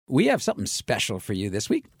we have something special for you this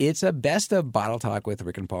week. It's a Best of Bottle Talk with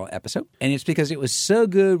Rick and Paul episode, and it's because it was so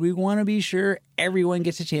good, we want to be sure everyone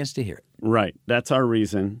gets a chance to hear it. Right. That's our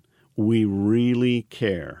reason. We really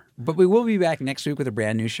care. But we will be back next week with a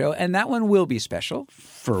brand new show, and that one will be special.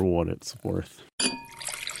 For what it's worth.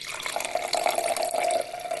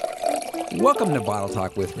 Welcome to Bottle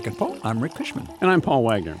Talk with Rick and Paul. I'm Rick Fishman. And I'm Paul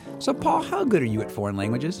Wagner. So, Paul, how good are you at foreign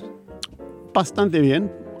languages? Bastante bien.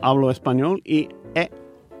 Hablo español y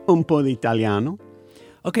un po de italiano.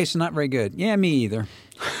 Okay, so not very good. Yeah, me either.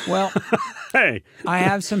 Well, Hey! I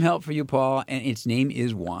have some help for you, Paul, and its name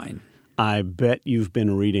is wine. I bet you've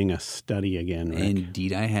been reading a study again, Rick.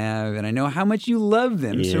 Indeed I have, and I know how much you love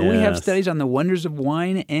them. So we have Yes. studies on the wonders of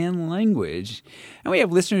wine and language. And we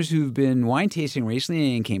have listeners who've been wine tasting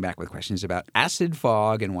recently and came back with questions about acid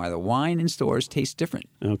fog and why the wine in stores tastes different.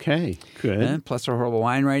 Okay, good. Plus our horrible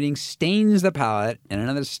wine writing stains the palate, and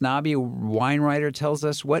another snobby wine writer tells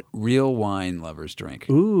us what real wine lovers drink.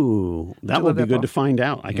 Ooh, that will love be that, good Paul? to find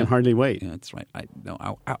out. I can hardly wait. Yeah, that's right.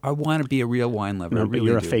 I want to be a real wine lover. I No, but really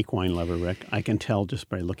you're a do. fake wine lover, Rick. I can tell just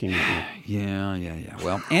by looking at Yeah.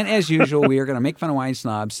 Well, and as usual, we are going to make fun of wine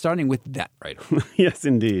snobs, starting with that writer. you. Yes,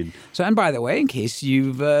 indeed. So, and by the way, in case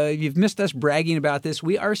you've missed us bragging about this,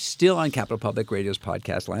 we are still on Capital Public Radio's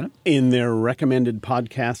podcast lineup. In their recommended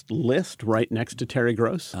podcast list, right next to Terry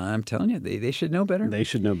Gross. I'm telling you, they should know better. They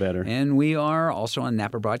should know better. And we are also on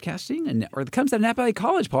Napa Broadcasting, and or it comes out of Napa Valley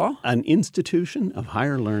College, Paul. An institution of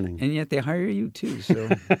higher learning. And yet they hire you too. So,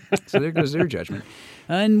 so there goes their judgment.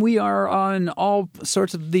 And we are on all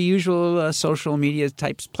sorts of the usual social media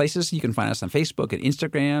types places. You can find us on Facebook and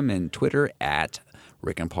Instagram and Twitter at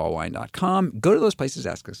rickandpaulwine.com. Go to those places,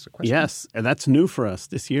 ask us a question. Yes, and that's new for us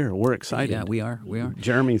this year. We're excited. Yeah, we are.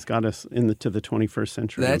 Jeremy's got us to the 21st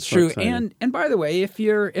century. That's I'm so true. excited. And by the way, if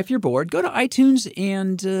you're bored, go to iTunes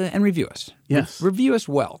and review us. Yes. Review us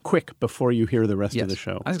well. Quick before you hear the rest of the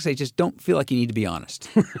show. I was going to say, just don't feel like you need to be honest.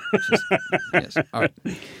 Yes. All right.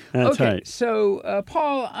 That's okay. right. So,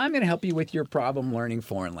 Paul, I'm going to help you with your problem learning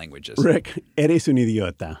foreign languages. Rick, eres un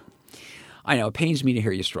idiota. I know. It pains me to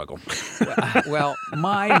hear you struggle. Well,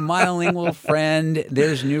 my monolingual friend,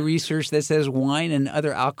 there's new research that says wine and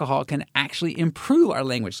other alcohol can actually improve our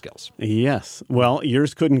language skills. Yes. Well,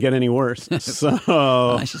 yours couldn't get any worse. So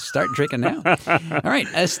I should start drinking now. All right.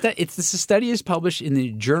 This study is published in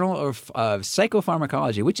the Journal of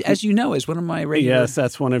Psychopharmacology, which, as you know, is one of my regular... yes,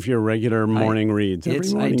 that's one of your regular morning reads. Every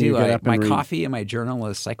I morning do. you get up My and read. coffee and my journal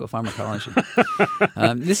is psychopharmacology.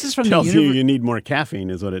 This is from Tells the you need more caffeine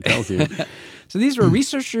is what it tells you. So these were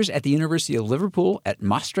researchers at the University of Liverpool, at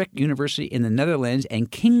Maastricht University in the Netherlands, and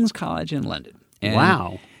King's College in London. And,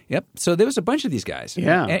 Wow. Yep. So there was a bunch of these guys.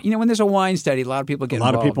 Yeah. And, when there's a wine study, a lot of people get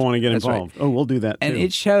involved. A lot of people want to get That's involved. right. Oh, we'll do that too. And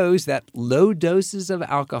it shows that low doses of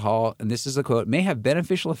alcohol, and this is a quote, may have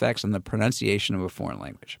beneficial effects on the pronunciation of a foreign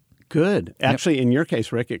language. Good. Actually, in your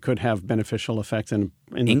case, Rick, it could have beneficial effects in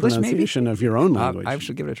the English, pronunciation of your own language. I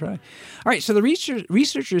should give it a try. All right, so the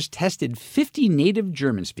researchers tested 50 native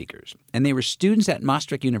German speakers, and they were students at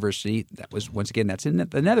Maastricht University. That was, once again, that's in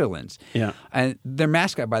the Netherlands. Yeah. And their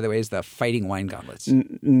mascot, by the way, is the Fighting Wine Gauntlets.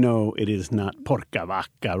 No, it is not porca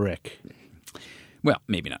vaca, Rick. Well,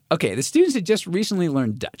 maybe not. Okay, the students had just recently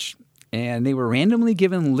learned Dutch, and they were randomly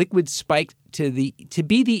given liquid spiked to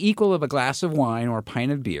be the equal of a glass of wine or a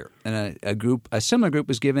pint of beer. And a similar group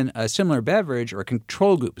was given a similar beverage, or a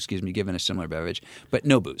control group, given a similar beverage, but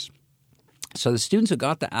no booze. So the students who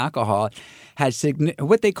got the alcohol had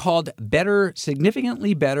what they called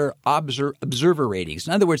significantly better observer ratings.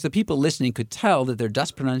 In other words, the people listening could tell that their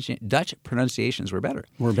Dutch pronunciations were better.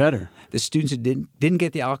 We're better. The students who didn't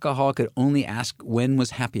get the alcohol could only ask when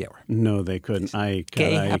was happy hour. No, they couldn't.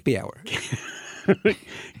 Happy hour.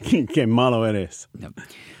 Que malo eres. No.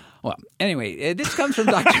 Well, anyway, this comes from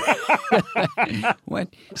Dr. What?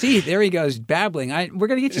 See, there he goes, babbling. We're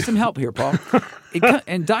going to get you some help here, Paul.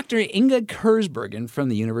 And Dr. Inga Kurzbergen from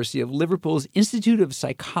the University of Liverpool's Institute of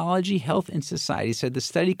Psychology, Health, and Society said the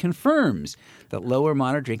study confirms that low or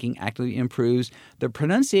moderate drinking actively improves the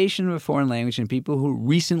pronunciation of a foreign language in people who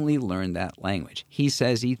recently learned that language. He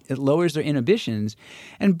says it lowers their inhibitions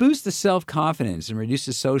and boosts the self-confidence and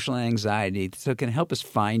reduces social anxiety, so it can help us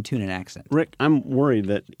fine-tune an accent. Rick, I'm worried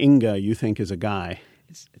that Inga you think is a guy.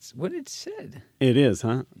 It's what it said. It is,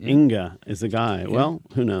 huh? Yeah. Inga is a guy. Yeah. Well,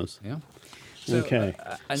 who knows? Yeah. So, okay.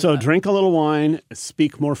 So drink a little wine,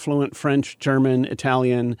 speak more fluent French, German,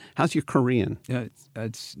 Italian. How's your Korean?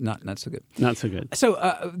 It's not so good. Not so good.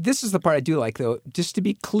 So this is the part I do like, though. Just to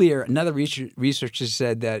be clear, another researcher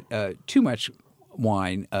said that too much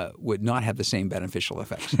wine would not have the same beneficial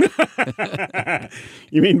effects.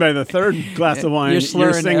 You mean by the third glass of wine, You're you're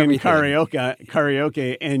slurring singing everything.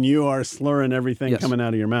 karaoke, and you are slurring everything coming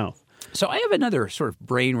out of your mouth? So I have another sort of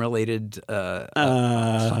brain-related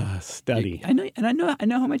Study. I know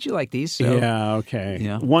how much you like these. So. Yeah. Okay.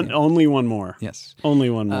 Yeah, Only one more. Yes. Only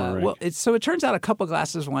one more. Rick. Well, it turns out a couple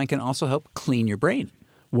glasses of wine can also help clean your brain.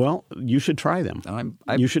 Well, you should try them.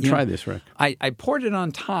 You should try this, Rick. I poured it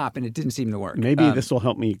on top, and it didn't seem to work. Maybe this will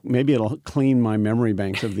help me. Maybe it'll clean my memory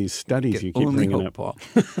banks of these studies you keep only bringing hope, up. Paul.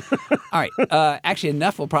 All right. Actually,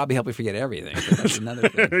 enough will probably help you forget everything. But that's another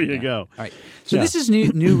thing. There you go. All right. So this is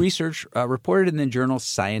new research reported in the journal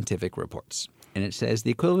Scientific Reports. And it says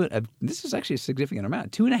the equivalent of, this is actually a significant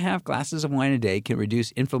amount, 2.5 glasses of wine a day can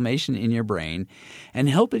reduce inflammation in your brain and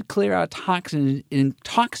help it clear out toxins,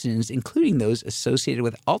 including those associated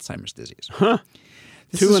with Alzheimer's disease. Huh.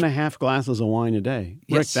 2.5 glasses of wine a day.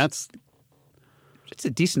 Yes. Rick, it's a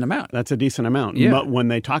decent amount. That's a decent amount. Yeah. But when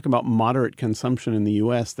they talk about moderate consumption in the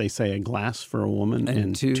U.S., they say a glass for a woman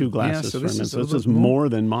and two glasses for a man. So this is more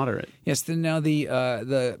than moderate. Yes. Then now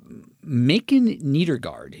the Macon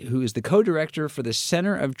Niedergard, who is the co-director for the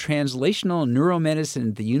Center of Translational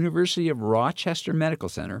Neuromedicine at the University of Rochester Medical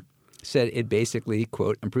Center, said it basically,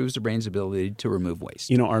 quote, improves the brain's ability to remove waste.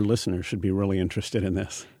 You know, our listeners should be really interested in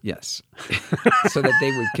this. Yes. So that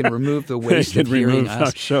they can remove the waste of hearing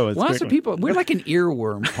us. Lots of people, we're like an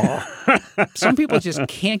earworm, Paul. Some people just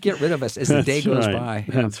can't get rid of us as the day goes by.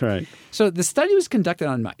 That's right. So the study was conducted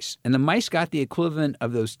on mice, and the mice got the equivalent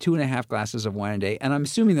of those 2.5 glasses of wine a day, and I'm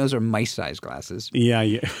assuming those are mice-sized glasses.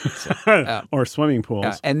 Yeah. Or swimming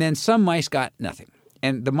pools. And then some mice got nothing.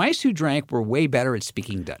 And the mice who drank were way better at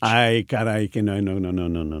speaking Dutch. No.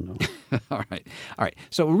 All right.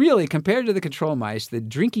 So really, compared to the control mice, the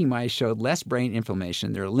drinking mice showed less brain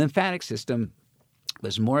inflammation. Their lymphatic system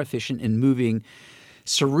was more efficient in moving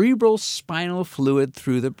cerebral spinal fluid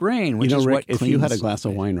through the brain, which is Rick, what cleans. If you had a glass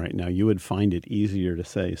of wine right now, you would find it easier to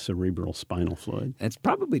say cerebral spinal fluid. It's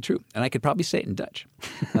probably true, and I could probably say it in Dutch.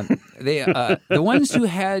 The ones who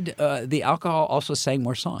had the alcohol also sang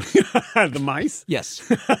more songs. The mice? Yes.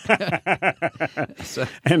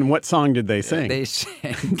 And what song did they sing? They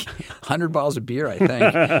sang 100 bottles of beer, I think.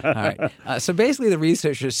 All right. So basically the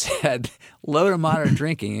researchers said low to moderate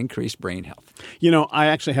drinking increased brain health. I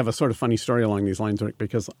actually have a sort of funny story along these lines, Rick,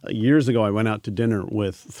 because years ago I went out to dinner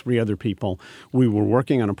with 3 other people. We were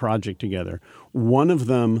working on a project together. One of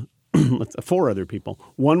them, 4 other people.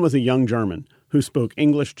 One was a young German who spoke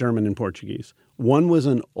English, German, and Portuguese. One was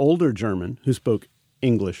an older German who spoke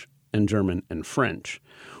English and German and French.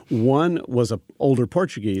 One was an older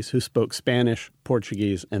Portuguese who spoke Spanish,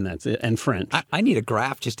 Portuguese, and that's it, and French. I need a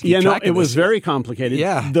graph just to keep track of it was this. very complicated.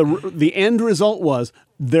 Yeah. The end result was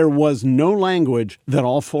there was no language that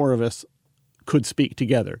all 4 of us could speak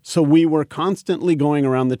together. So we were constantly going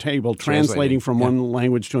around the table, translating from one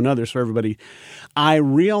language to another. So everybody, I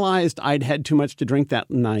realized I'd had too much to drink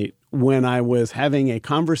that night when I was having a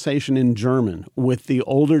conversation in German with the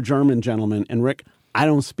older German gentleman. And Rick, I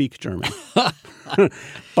don't speak German,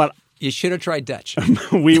 but you should have tried Dutch.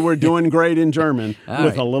 We were doing great in German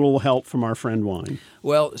with a little help from our friend wine.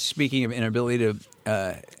 Well, speaking of inability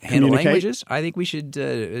to handle languages, I think we should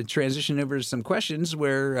transition over to some questions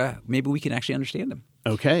where maybe we can actually understand them.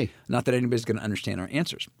 Okay. Not that anybody's going to understand our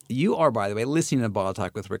answers. You are, by the way, listening to Bottle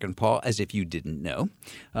Talk with Rick and Paul, as if you didn't know.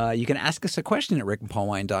 You can ask us a question at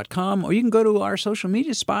rickandpaulwine.com, or you can go to our social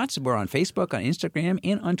media spots. We're on Facebook, on Instagram,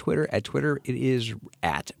 and on Twitter. At Twitter, it is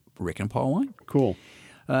at Rick and Paul Wine. Cool.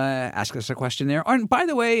 Ask us a question there. And by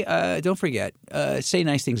the way, don't forget, say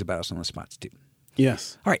nice things about us on the spots, too.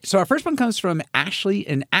 Yes. All right. So our first one comes from Ashley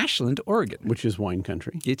in Ashland, Oregon. Which is wine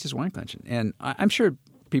country. It's his wine country. And I'm sure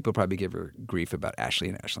people probably give her grief about Ashley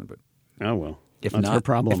in Ashland. But oh, well. If that's not, her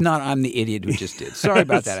problem. If not, I'm the idiot who just did. Sorry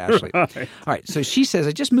about that, Ashley. Right. All right. So she says,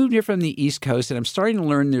 I just moved here from the East Coast, and I'm starting to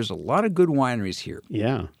learn there's a lot of good wineries here.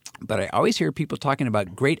 Yeah. But I always hear people talking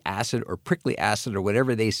about great acid or prickly acid or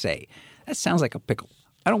whatever they say. That sounds like a pickle.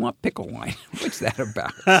 I don't want pickle wine. What's that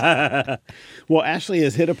about? Well, Ashley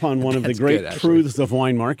has hit upon one of the great truths of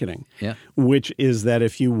wine marketing, which is that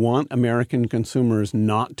if you want American consumers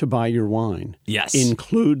not to buy your wine,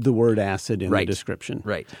 include the word acid in the description.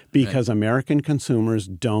 Right. Because American consumers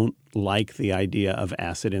don't like the idea of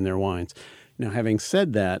acid in their wines. Now, having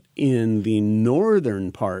said that, in the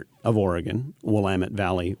northern part of Oregon, Willamette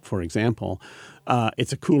Valley, for example,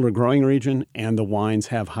 it's a cooler growing region, and the wines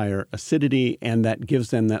have higher acidity, and that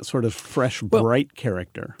gives them that sort of fresh, bright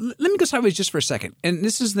character. Let me go sideways just for a second. And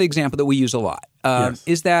this is the example that we use a lot,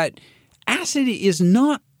 is that acid is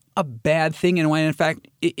not a bad thing in wine. In fact,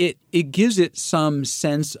 it gives it some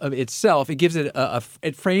sense of itself. It gives it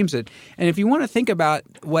it frames it. And if you want to think about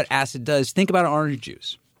what acid does, think about orange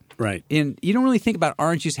juice. Right. And you don't really think about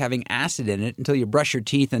orange juice having acid in it until you brush your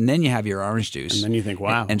teeth and then you have your orange juice. And then you think,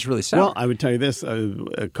 wow. And it's really sour. Well, I would tell you this,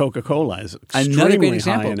 Coca-Cola is extremely another great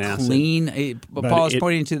example, high in acid. Clean. Paul is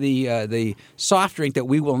pointing to the soft drink that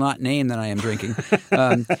we will not name that I am drinking.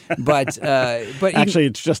 But actually,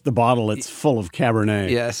 it's just the bottle. It's full of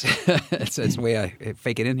Cabernet. Yes, it's the way I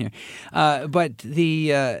fake it in here. But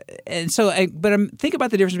think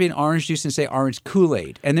about the difference between orange juice and say orange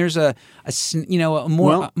Kool-Aid, and there's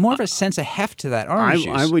more of a sense of heft to that orange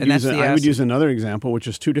juice. I would use another example, which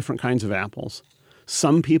is two different kinds of apples.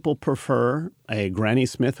 Some people prefer a Granny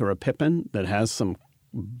Smith or a Pippin that has some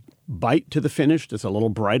bite to the finish that's a little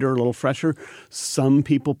brighter, a little fresher. Some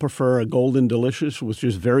people prefer a Golden Delicious, which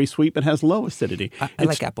is very sweet but has low acidity. I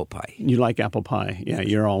like apple pie. You like apple pie. Yeah,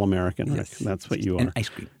 you're all American, Rick. Yes. That's what you are. And ice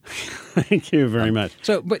cream. Thank you very much.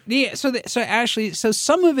 So Ashley,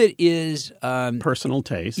 some of it is personal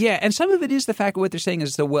taste. Yeah, and some of it is the fact of what they're saying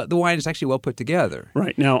is the wine is actually well put together.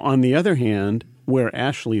 Right. Now, on the other hand, where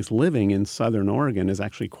Ashley's living in southern Oregon is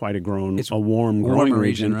actually quite a warm growing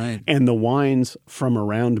region. Right. And the wines from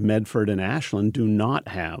around Medford and Ashland do not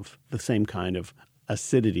have the same kind of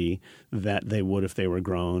acidity that they would if they were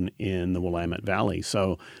grown in the Willamette Valley.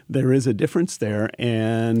 So there is a difference there.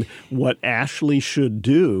 And what Ashley should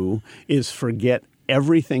do is forget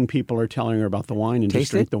everything people are telling her about the wine and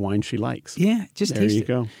just drink the wine she likes. Yeah, just there taste you it.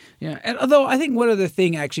 go. Yeah, and although I think one other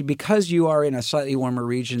thing, actually, because you are in a slightly warmer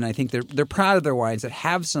region, I think they're proud of their wines that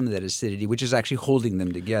have some of that acidity, which is actually holding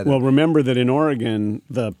them together. Well, remember that in Oregon,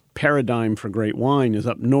 the paradigm for great wine is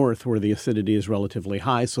up north where the acidity is relatively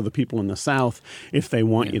high. So the people in the South, if they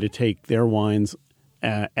want you to take their wines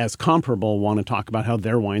as comparable, want to talk about how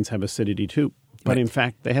their wines have acidity too. But in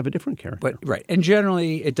fact, they have a different character. Right. And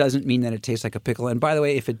generally, it doesn't mean that it tastes like a pickle. And by the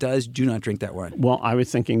way, if it does, do not drink that wine. Well, I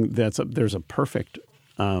was thinking there's a perfect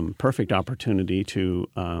opportunity to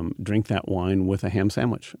drink that wine with a ham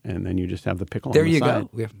sandwich. And then you just have the pickle on the side.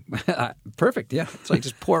 There you go. Perfect, yeah. So you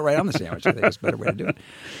just pour it right on the sandwich. I think that's a better way to do it.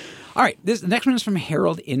 All right. The next one is from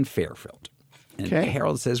Harold in Fairfield. And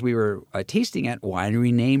Harold says we were tasting at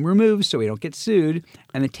Winery Name Removed so we don't get sued.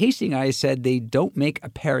 And the tasting guy said they don't make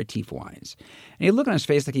aperitif wines. And he looked on his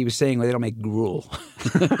face like he was saying, well, they don't make gruel.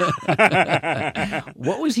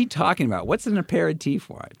 What was he talking about? What's an aperitif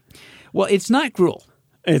wine? Well, it's not gruel.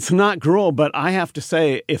 It's not gruel, but I have to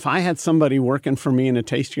say, if I had somebody working for me in a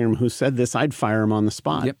tasting room who said this, I'd fire him on the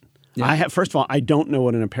spot. Yep. First of all, I don't know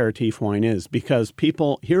what an aperitif wine is because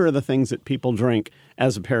here are the things that people drink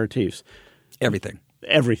as aperitifs.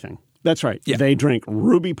 Everything. That's right. Yeah. They drink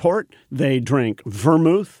ruby port. They drink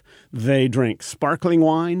vermouth. They drink sparkling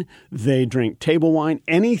wine. They drink table wine.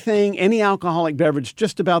 Anything, any alcoholic beverage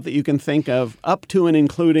just about that you can think of up to and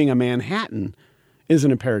including a Manhattan is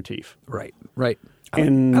an aperitif. Right.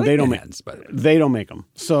 And I they don't make them.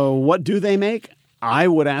 So what do they make? I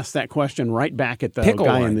would ask that question right back at the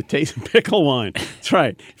guy in the pickle wine. That's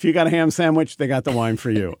right. If you got a ham sandwich, they got the wine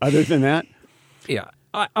for you. Other than that? Yeah.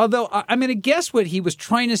 Although I'm going to guess what he was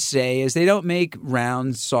trying to say is they don't make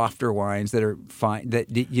round, softer wines that are fine that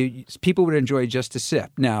people would enjoy just to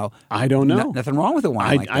sip. Now, I don't know. Nothing wrong with a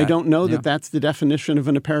wine like that. I don't know that that's the definition of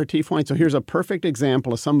an aperitif wine. So here's a perfect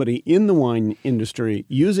example of somebody in the wine industry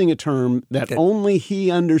using a term that only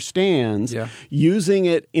he understands, using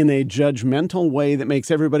it in a judgmental way that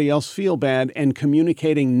makes everybody else feel bad and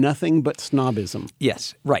communicating nothing but snobism.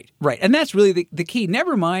 Yes, right. And that's really the key.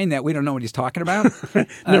 Never mind that we don't know what he's talking about.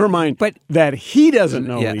 Never mind that he doesn't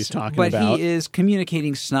know what he's talking about. But he is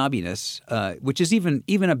communicating snobbiness, which is even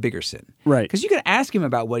a bigger sin. Right. Because you could ask him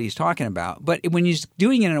about what he's talking about, but when he's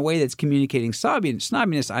doing it in a way that's communicating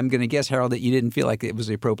snobbiness, I'm going to guess, Harold, that you didn't feel like it was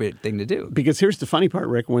the appropriate thing to do. Because here's the funny part,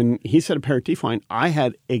 Rick. When he said aperitif wine, I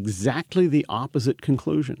had exactly the opposite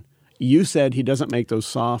conclusion. You said he doesn't make those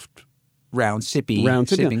soft round sipping.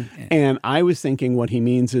 And I was thinking what he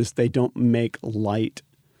means is they don't make light,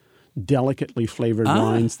 delicately flavored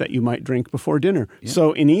wines that you might drink before dinner. Yeah.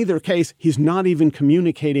 So in either case, he's not even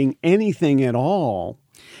communicating anything at all,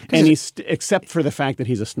 except for the fact that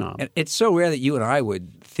he's a snob. It's so rare that you and I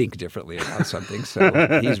would think differently about something,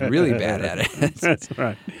 so he's really bad at it. That's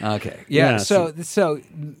right. Okay. Yeah.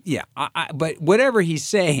 But whatever he's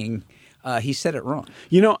saying, he said it wrong.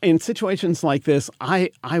 You know, in situations like this, I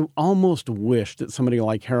almost wish that somebody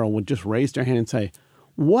like Harold would just raise their hand and say,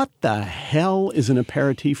 What the hell is an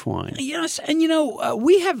aperitif wine? Yes, and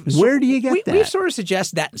we have. Where do you get that? We've sort of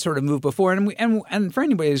suggested that sort of move before, and for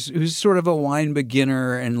anybody who's sort of a wine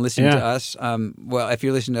beginner and listening to us, well, if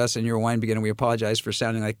you're listening to us and you're a wine beginner, we apologize for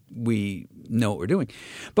sounding like we know what we're doing,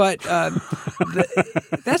 but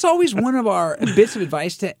that's always one of our bits of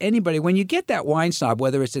advice to anybody when you get that wine snob,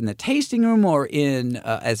 whether it's in the tasting room or in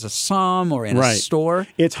as a somm or in a store.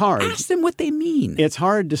 It's hard. Ask them what they mean. It's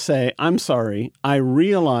hard to say, I'm sorry, I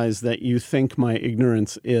realize that you think my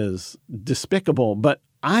ignorance is despicable, but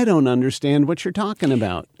I don't understand what you're talking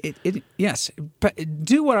about. Yes.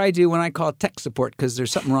 Do what I do when I call tech support because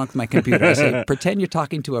there's something wrong with my computer. I say, pretend you're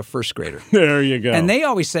talking to a first grader. There you go. And they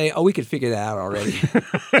always say, we could figure that out already.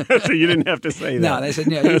 So you didn't have to say that. No, they said,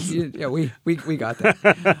 we got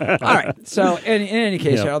that. All right. So in any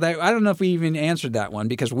case, Harold, I don't know if we even answered that one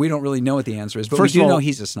because we don't really know what the answer is, but we do know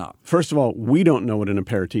he's a snob. First of all, we don't know what an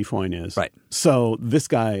aperitif wine is. Right. So this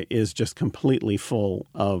guy is just completely full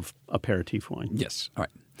of aperitif wine. Yes. All right.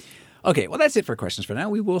 Okay, well, that's it for questions for now.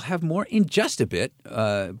 We will have more in just a bit,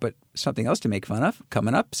 but something else to make fun of.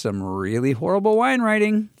 Coming up, some really horrible wine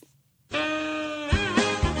writing.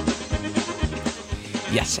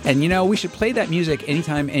 Yes, and we should play that music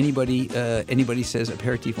anytime anybody says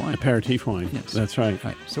aperitif wine. Aperitif wine. Yes. That's right. All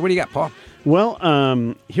right. So what do you got, Paul?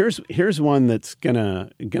 Well, here's one that's gonna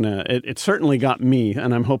it certainly got me,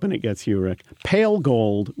 and I'm hoping it gets you, Rick. Pale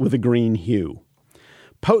gold with a green hue.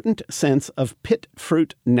 Potent sense of pit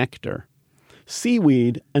fruit nectar,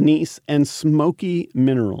 seaweed, anise, and smoky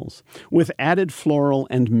minerals, with added floral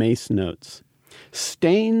and mace notes.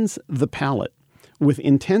 Stains the palate with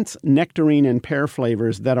intense nectarine and pear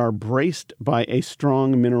flavors that are braced by a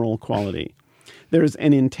strong mineral quality. There's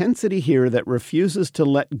an intensity here that refuses to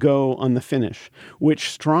let go on the finish,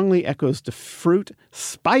 which strongly echoes to fruit,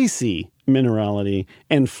 spicy minerality,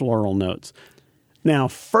 and floral notes. Now,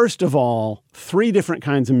 first of all, 3 different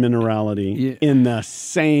kinds of minerality in the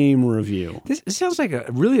same review. This sounds like a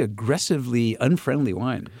really aggressively unfriendly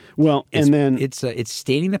wine. Well, and then it's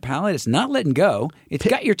staining the palate. It's not letting go. It's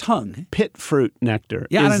got your tongue. Pit fruit nectar.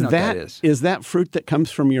 Yeah, I don't know what that is. Is that fruit that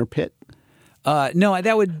comes from your pit? No,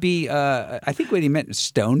 that would be. I think what he meant was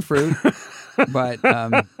stone fruit. But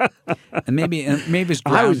maybe it's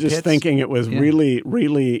ground I was just pits. thinking it was really,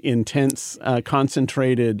 really intense,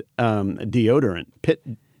 concentrated deodorant. Pit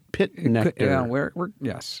nectar. Yeah, we're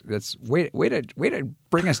yes. That's way to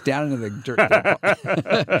bring us down into the dirt.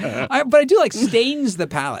 But I do like stains the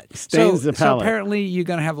palate. Stains the palate. So apparently you're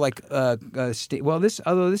gonna have like although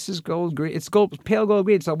this is gold green, it's pale gold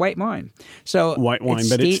green. It's a white wine. So white wine,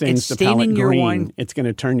 but it stains the palate green. Wine. It's going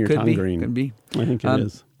to turn your tongue green. Could be. I think it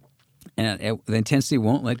is. And the intensity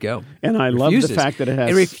won't let go. And I love the fact that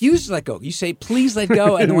it refuses to let go. You say, please let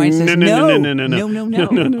go. And the wine says, no. I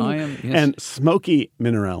am, yes. And smoky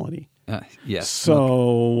minerality. Yes.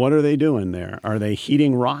 So what are they doing there? Are they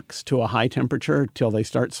heating rocks to a high temperature till they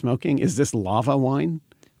start smoking? Is this lava wine?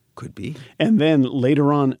 Could be. And then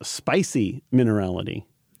later on, spicy minerality.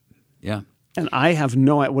 Yeah. And I have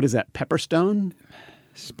no idea. What is that, Pepperstone?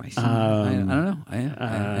 Spicy. I don't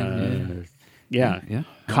know. Yeah.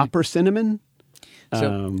 Copper cinnamon.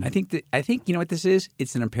 So I think you know what this is?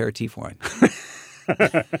 It's an aperitif wine. All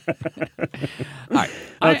right.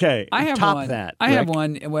 Okay. I have top one. that. I Rick. have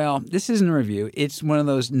one. Well, this isn't a review. It's one of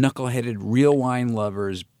those knuckleheaded real wine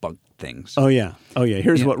lovers bunk things. Oh yeah.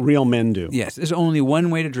 Here's what real men do. Yes. There's only one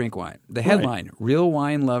way to drink wine. The headline: Real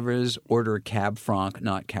wine lovers order Cab Franc,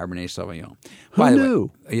 not Cabernet Sauvignon. Who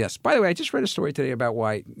knew? Yes. By the way, I just read a story today about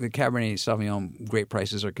why the Cabernet Sauvignon grape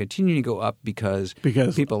prices are continuing to go up because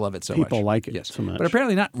people love it so much. People like it so much. But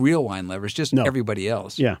apparently not real wine lovers, just everybody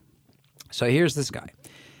else. Yeah. So here's this guy.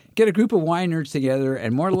 Get a group of wine nerds together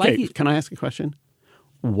and more likely... Can I ask a question?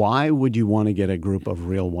 Why would you want to get a group of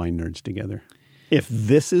real wine nerds together? If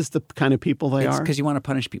this is the kind of people they are? It's because you want to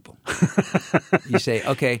punish people. You say,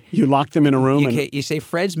 okay... You lock them in a room you say,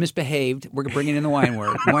 Fred's misbehaved. We're bringing in the wine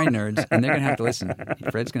nerds, and they're going to have to listen.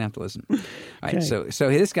 Fred's going to have to listen. All right, okay. So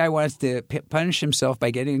this guy wants to punish himself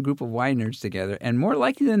by getting a group of wine nerds together, and more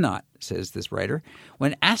likely than not, says this writer,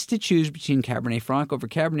 when asked to choose between Cabernet Franc over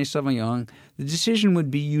Cabernet Sauvignon, the decision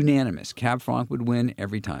would be unanimous. Cab Franc would win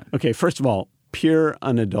every time. Okay, first of all, pure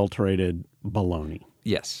baloney.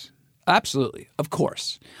 Yes. Absolutely. Of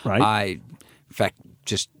course. Right. In fact,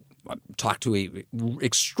 just talked to a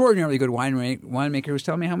extraordinarily good winemaker who's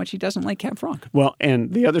telling me how much he doesn't like Cab Franc. Well,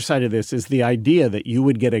 and the other side of this is the idea that you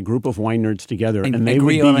would get a group of wine nerds together and they would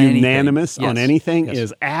be on unanimous anything. on anything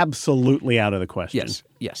is absolutely out of the question.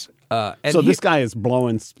 Yes. So this guy is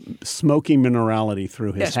blowing smoky minerality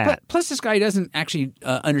through his hat. Plus, this guy doesn't actually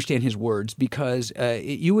understand his words because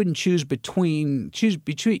you wouldn't choose between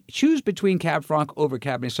Cab Franc over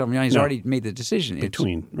Cabernet Sauvignon. He's already made the decision.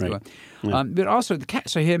 Right. But also,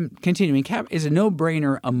 so him continuing, Cab is a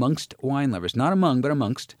no-brainer amongst wine lovers. Not among, but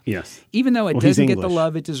amongst. Yes. Even though it Well, doesn't he's get the English.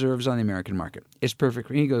 love it deserves on the American market. It's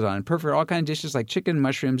perfect. He goes on. Perfect for all kinds of dishes like chicken,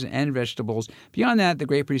 mushrooms, and vegetables. Beyond that, the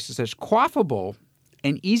grape produces such quaffable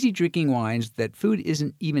and easy drinking wines that food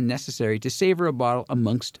isn't even necessary to savor a bottle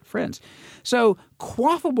amongst friends. So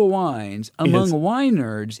quaffable wines among wine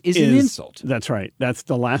nerds is an insult. That's right. That's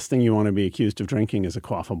the last thing you want to be accused of drinking is a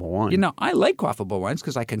quaffable wine. You know, I like quaffable wines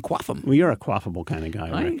because I can quaff them. Well, you're a quaffable kind of guy,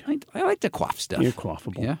 Rick. I like to quaff stuff. You're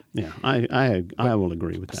quaffable. Yeah? Yeah. I will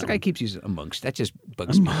agree with that. The guy keeps using amongst. That just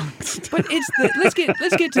bugs me. But it's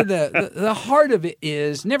let's get to the heart of it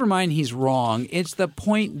is, never mind he's wrong. It's the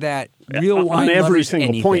point that real wine lovers on every single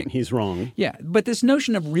anything. point he's wrong. Yeah, but this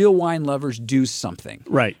notion of real wine lovers do something.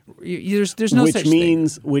 Right. There's no such thing.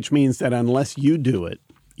 Which means that unless you do it,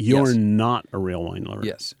 you're not a real wine lover.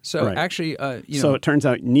 Yes. So actually, so it turns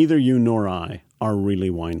out neither you nor I are really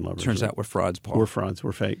wine lovers. Turns out we're frauds, Paul. We're frauds.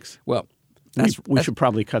 We're fakes. Well, we should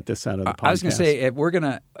probably cut this out of the podcast. I was going to say we're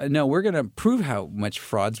gonna prove how much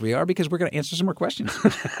frauds we are because we're going to answer some more questions.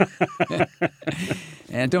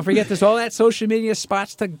 And don't forget, there's all that social media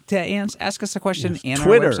spots to ask us a question and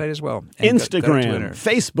Twitter, our website as well. And Instagram, go to Twitter.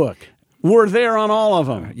 Facebook. We're there on all of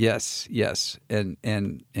them. Yes, and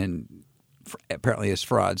apparently as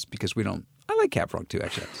frauds because we don't. I like Cab Franc too,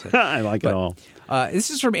 actually. I like it all. This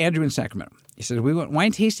is from Andrew in Sacramento. He says, we went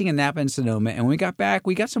wine tasting in Napa and Sonoma, and when we got back,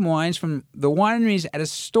 we got some wines from the wineries at a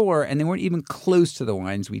store, and they weren't even close to the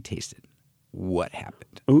wines we tasted. What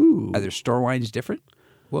happened? Ooh. Are their store wines different?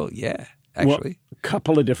 Well, yeah, actually. A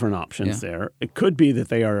couple of different options there. It could be that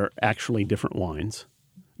they are actually different wines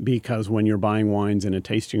because when you're buying wines in a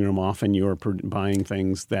tasting room, often you're buying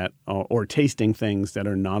things that or tasting things that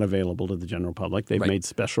are not available to the general public. They've made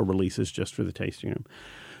special releases just for the tasting room.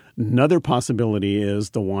 Another possibility is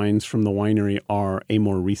the wines from the winery are a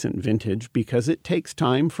more recent vintage because it takes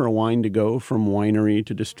time for a wine to go from winery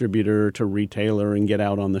to distributor to retailer and get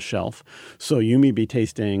out on the shelf. So you may be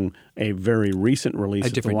tasting a very recent release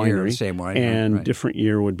at the winery. Year, same wine. And different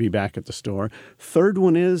year would be back at the store. Third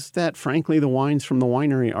one is that, frankly, the wines from the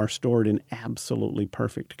winery are stored in absolutely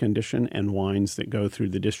perfect condition, and wines that go through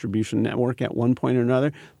the distribution network at one point or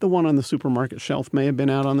another, the one on the supermarket shelf may have been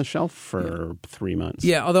out on the shelf for 3 months.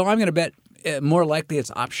 Yeah, although I'm going to bet more likely it's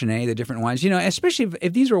option A, the different wines. You know, especially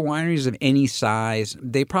if these are wineries of any size,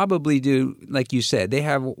 they probably do, like you said, they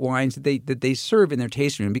have wines that they serve in their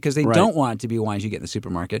tasting room because they don't want it to be wines you get in the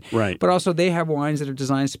supermarket. Right. But also they have wines that are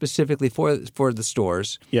designed specifically for the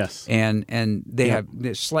stores. Yes. And they have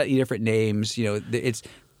slightly different names. You know, it's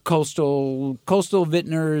Coastal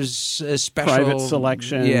Vintners Special. Private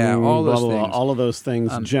Selection. Yeah, all those blah, blah, things. blah. All of those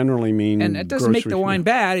things generally mean And it doesn't make the grocery- wine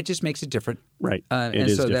bad. It just makes it different. Right. And it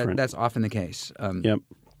is so different. that's often the case. Yep.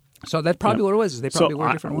 So that's probably what it was. Is they probably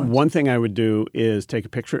were different wines. One thing I would do is take a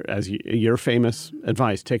picture, as your famous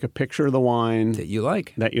advice, take a picture of the wine that you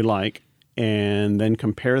like. And then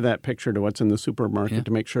compare that picture to what's in the supermarket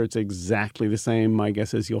to make sure it's exactly the same. My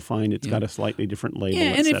guess is you'll find it's got a slightly different label.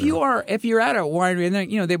 Yeah, and if you're at a winery, and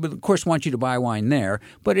then, they would of course want you to buy wine there.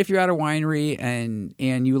 But if you're at a winery and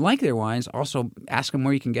you like their wines, also ask them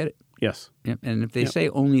where you can get it. Yes. Yep. And if they say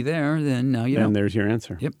only there, then no, you don't. And there's your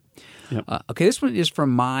answer. Yep. Okay, this one is from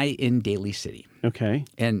Mai in Daly City. Okay.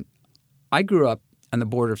 And I grew up on the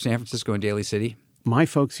border of San Francisco and Daly City. My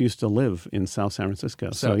folks used to live in South San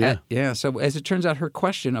Francisco. So yeah. So as it turns out, her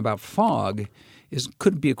question about fog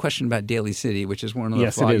could be a question about Daly City, which is one of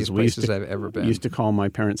the foggiest places I've ever been. We used to call my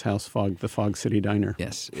parents' house the Fog City Diner.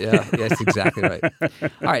 Yes. Yeah, that's exactly right. All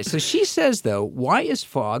right. So she says, though, why is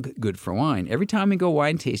fog good for wine? Every time we go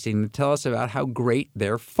wine tasting, they tell us about how great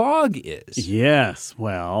their fog is. Yes.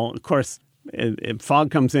 Well, of course,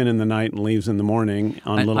 fog comes in the night and leaves in the morning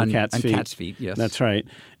on little cat's feet. On cat's feet, yes. That's right.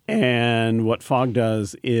 And what fog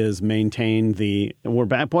does is maintain we're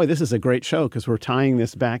back. Boy, this is a great show because we're tying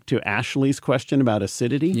this back to Ashley's question about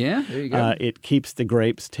acidity. Yeah, there you go. It keeps the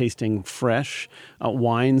grapes tasting fresh.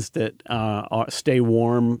 Wines that stay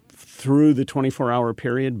warm through the 24-hour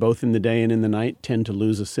period, both in the day and in the night, tend to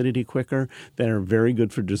lose acidity quicker. That are very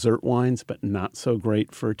good for dessert wines, but not so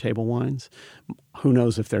great for table wines. Who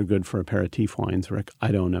knows if they're good for aperitif wines, Rick?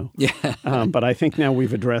 I don't know. Yeah. But I think now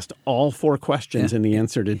we've addressed all 4 questions in the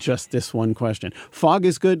answer to just this one question. Fog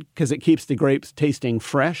is good because it keeps the grapes tasting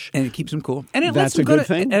fresh. And it keeps them cool. And it That's lets them a good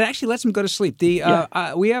thing. It actually lets them go to sleep. We have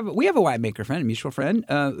a winemaker friend, a mutual friend,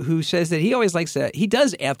 who says that he always likes he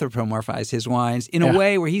does anthropomorphize his wines in a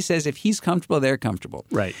way where he says if he's comfortable, they're comfortable.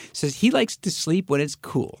 Right. Says he likes to sleep when it's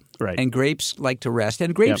cool. Right. And grapes like to rest.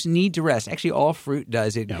 And grapes need to rest. Actually, all fruit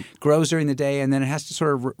does. It grows during the day, and then it has to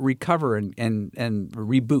sort of recover and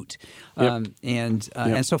reboot.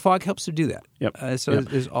 And so fog helps to do that.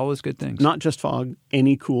 There's always good things. Not just fog.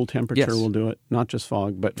 Any cool temperature will do it. Not just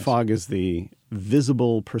fog, but fog is the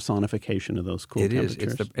visible personification of those cool temperatures. It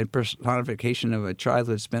is. It's the personification of a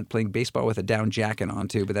childhood spent playing baseball with a down jacket on,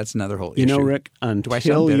 too, but that's another whole issue. You know, Rick,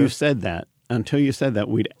 until you said that,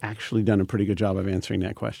 we'd actually done a pretty good job of answering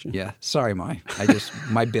that question. Yeah. Sorry, my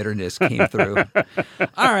bitterness came through.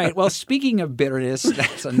 All right. Well, speaking of bitterness,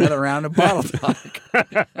 that's another round of bottle talk.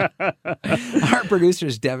 Our producer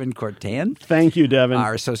is Devin Cortan. Thank you, Devin.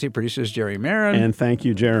 Our associate producer is Jerry Marin. And thank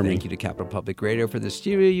you, Jeremy. Thank you to Capital Public Radio for the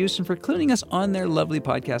studio use and for including us on their lovely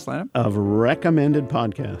podcast lineup of recommended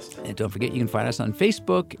podcasts. And don't forget, you can find us on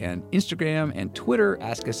Facebook and Instagram and Twitter.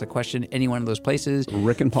 Ask us a question any one of those places.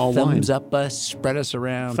 Rick and Paul Thumbs up us, spread us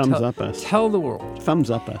around. Thumbs up us. Tell the world. Thumbs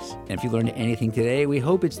up us. And if you learned anything today, we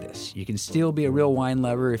hope it's this. You can still be a real wine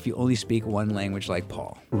lover if you only speak one language like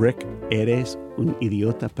Paul. Rick, eres un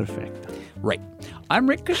idiota perfecto. Right. I'm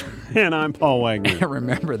Rick Cushman. And I'm Paul Wagner.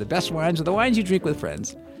 Remember, the best wines are the wines you drink with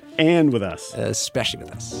friends. And with us. Especially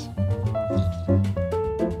with us.